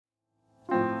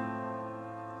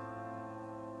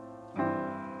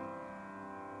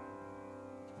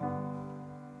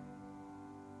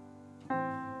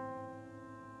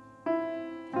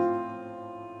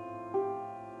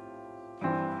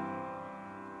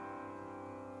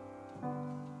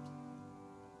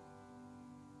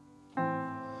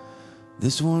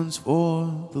This one's for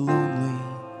the lonely,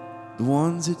 the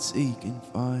ones that seek and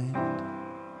find,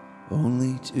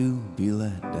 only to be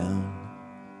let down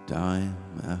time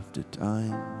after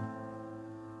time.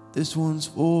 This one's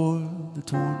for the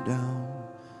torn down,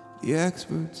 the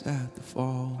experts at the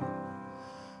fall.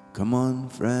 Come on,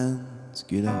 friends,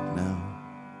 get up now,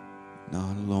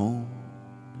 not alone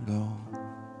at all.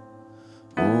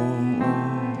 Oh, oh,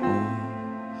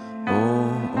 oh,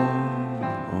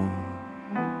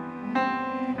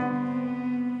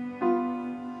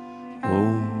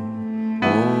 oh,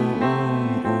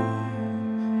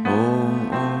 oh,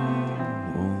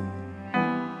 oh.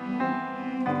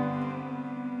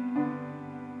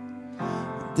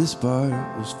 This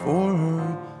part was for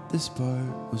her, this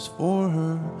part was for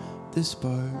her, this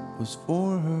part was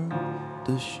for her.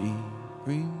 Does she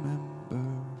remember?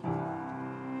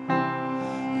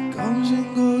 It comes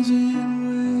and goes in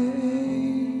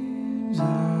waves.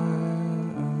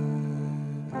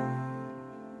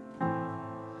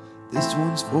 This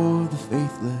one's for the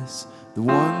faithless, the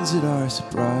ones that are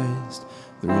surprised.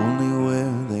 They're only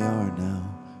where they are now,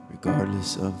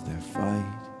 regardless of their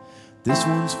fight. This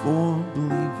one's for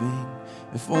believing,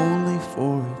 if only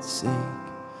for its sake.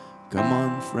 Come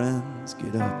on, friends,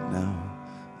 get up now.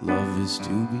 Love is to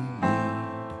be made.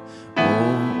 Oh,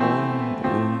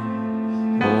 oh,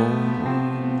 oh, oh,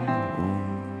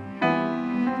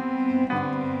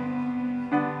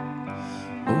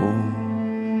 oh, oh,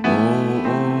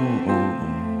 oh,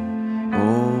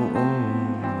 oh, oh,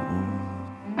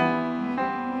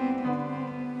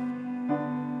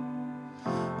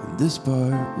 oh. This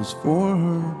part was for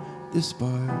her, this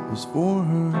part was for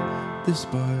her, this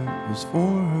part was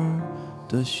for her.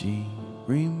 Does she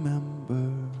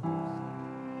remember?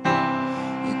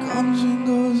 It comes and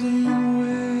goes in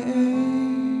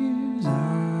waves.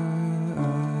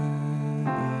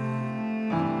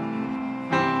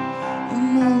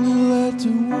 I'm only led to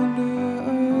wonder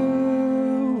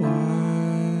why.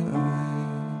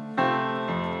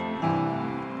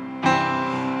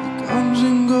 It comes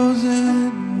and goes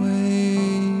in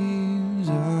waves.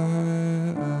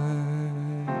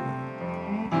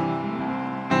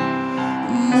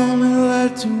 I'm only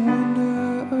led to wonder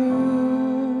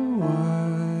why.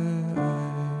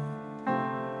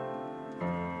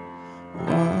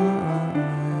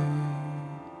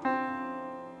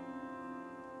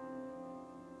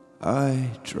 I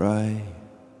try.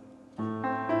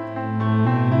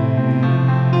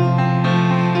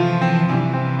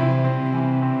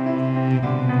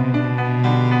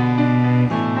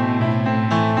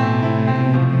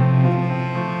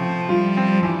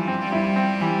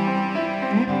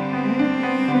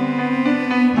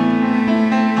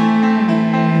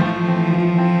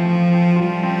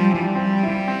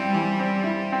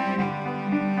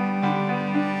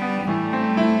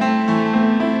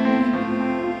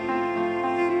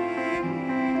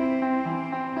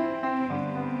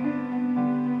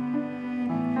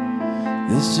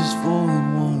 This is for the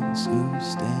ones who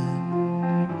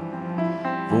stand,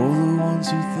 for the ones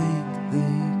who think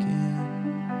they can,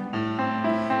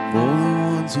 for the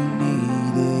ones who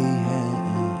need a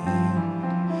hand,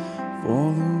 for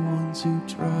the ones who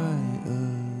try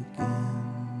again.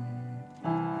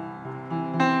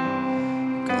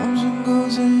 Comes and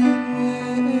goes in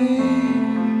waves.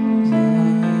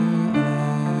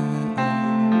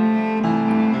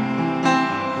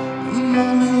 I'm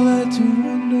only led to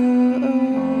wonder.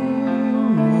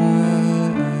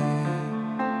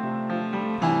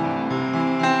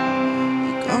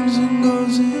 Comes and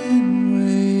goes in